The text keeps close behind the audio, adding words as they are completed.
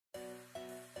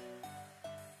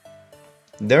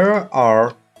There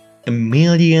are a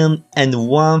million and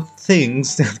one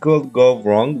things that could go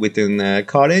wrong within a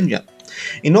car engine.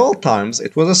 In old times,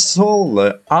 it was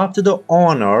solely up to the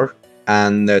owner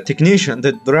and the technician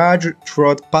to drudge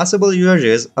through possible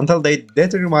issues until they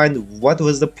determined what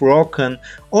was the broken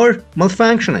or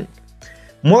malfunctioning.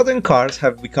 Modern cars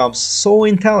have become so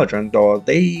intelligent though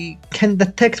they can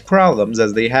detect problems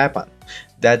as they happen.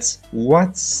 That's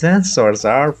what sensors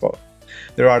are for.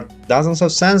 There are dozens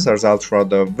of sensors out throughout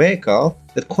the vehicle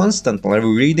that constantly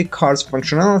read the car's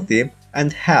functionality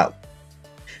and health.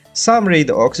 Some read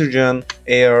oxygen,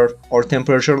 air, or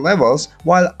temperature levels,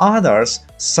 while others,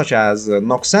 such as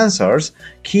knock sensors,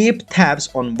 keep tabs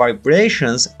on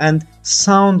vibrations and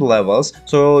sound levels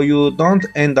so you don't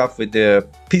end up with the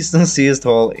piston seized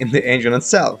hole in the engine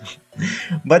itself.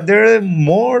 But there is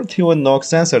more to a knock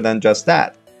sensor than just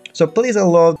that. So please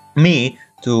allow me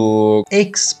to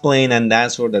explain and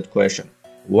answer that question.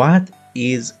 What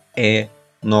is a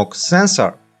knock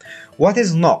sensor? What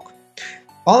is knock?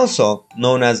 Also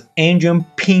known as engine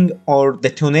ping or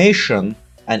detonation,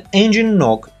 an engine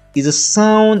knock is a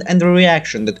sound and a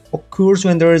reaction that occurs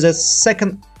when there is a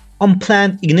second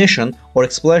unplanned ignition or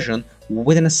explosion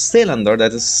within a cylinder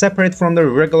that is separate from the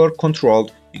regular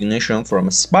controlled ignition from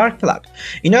a spark plug.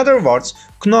 In other words,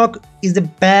 knock is the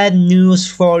bad news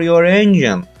for your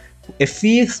engine. A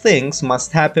few things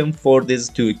must happen for this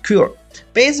to occur.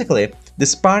 Basically, the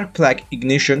spark plug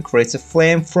ignition creates a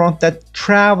flame front that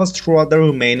travels throughout the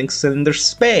remaining cylinder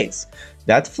space.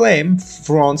 That flame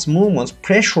front's movements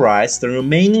pressurize the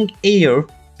remaining air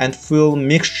and fuel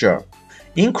mixture.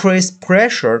 Increased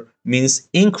pressure means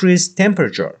increased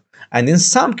temperature, and in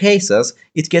some cases,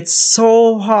 it gets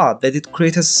so hot that it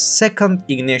creates a second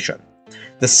ignition.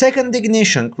 The second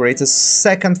ignition creates a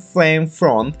second flame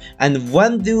front, and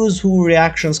when those two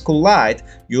reactions collide,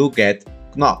 you get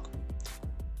knock.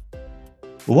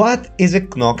 What is a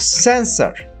knock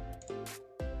sensor?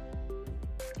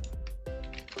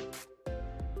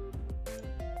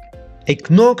 A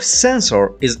knock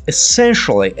sensor is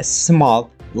essentially a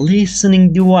small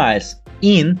listening device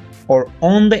in or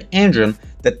on the engine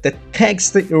that detects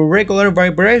the irregular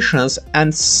vibrations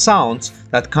and sounds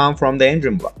that come from the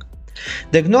engine block.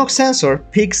 The knock sensor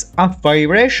picks up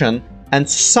vibration and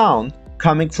sound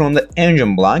coming from the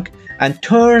engine block and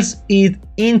turns it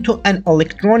into an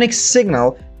electronic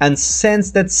signal and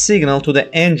sends that signal to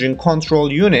the engine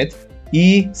control unit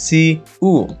ECU,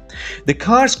 the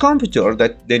car's computer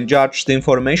that then judges the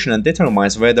information and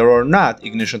determines whether or not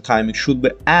ignition timing should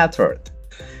be altered.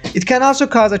 It can also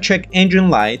cause a check engine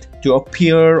light to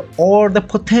appear or the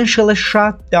potentially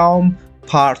shut down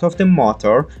part of the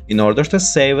motor in order to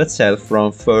save itself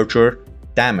from further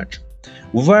damage.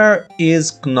 Where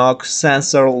is knock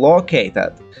sensor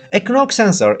located? A knock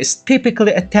sensor is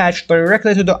typically attached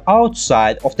directly to the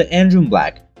outside of the engine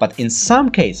block, but in some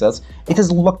cases it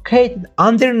is located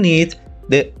underneath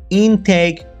the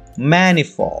intake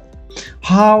manifold.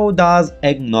 How does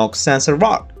a knock sensor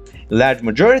work? A large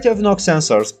majority of knock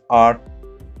sensors are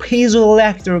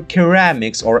piezoelectric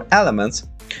ceramics or elements.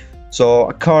 So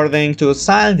according to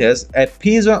scientists, a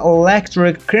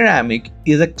piezoelectric ceramic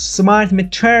is a smart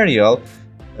material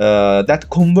that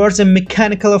converts a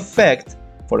mechanical effect,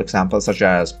 for example such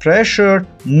as pressure,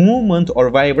 movement or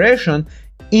vibration,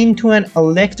 into an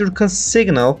electrical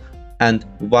signal and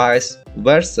vice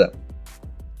versa.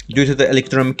 Due to the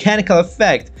electromechanical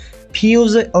effect,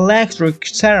 piezoelectric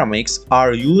ceramics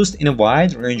are used in a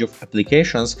wide range of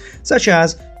applications such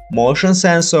as motion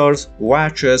sensors,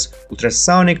 watches,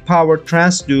 ultrasonic power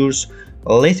transducers,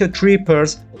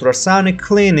 lithotrippers, ultrasonic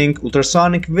cleaning,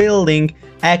 ultrasonic welding,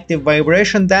 active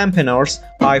vibration dampeners,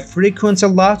 high-frequency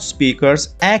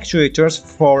loudspeakers, actuators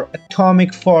for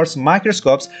atomic force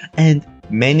microscopes, and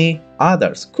many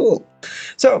others. Cool.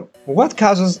 So, what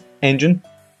causes engine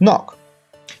knock?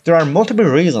 There are multiple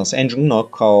reasons engine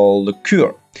knock could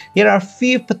occur. Here are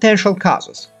 5 potential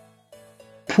causes.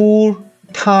 Poor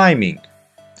timing.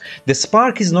 The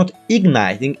spark is not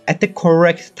igniting at the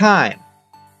correct time.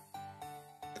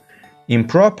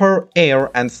 Improper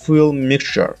air and fuel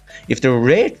mixture. If the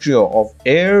ratio of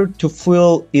air to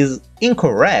fuel is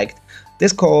incorrect,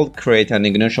 this could create an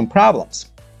ignition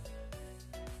problems.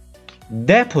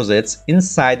 Deposits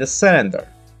inside the cylinder.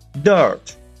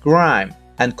 Dirt, grime,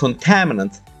 and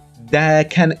contaminants that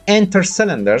can enter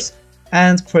cylinders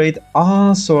and create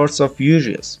all sorts of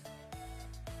issues.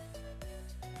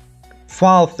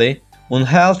 Faulty,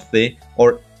 unhealthy,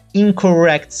 or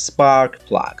incorrect spark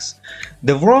plugs.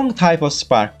 The wrong type of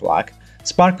spark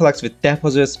plugs with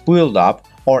deposits build up,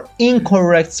 or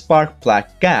incorrect spark plug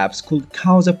gaps could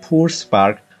cause a poor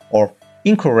spark or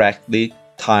incorrectly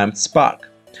timed spark.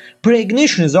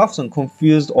 Pre-ignition is often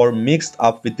confused or mixed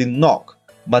up with the knock,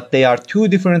 but they are two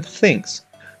different things.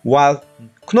 While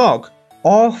knock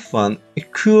often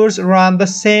occurs around the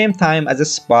same time as a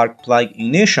spark plug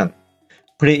ignition,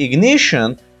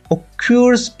 pre-ignition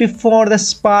occurs before the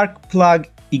spark plug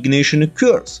ignition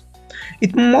occurs.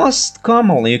 It most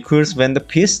commonly occurs when the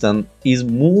piston is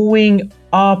moving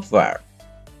upward.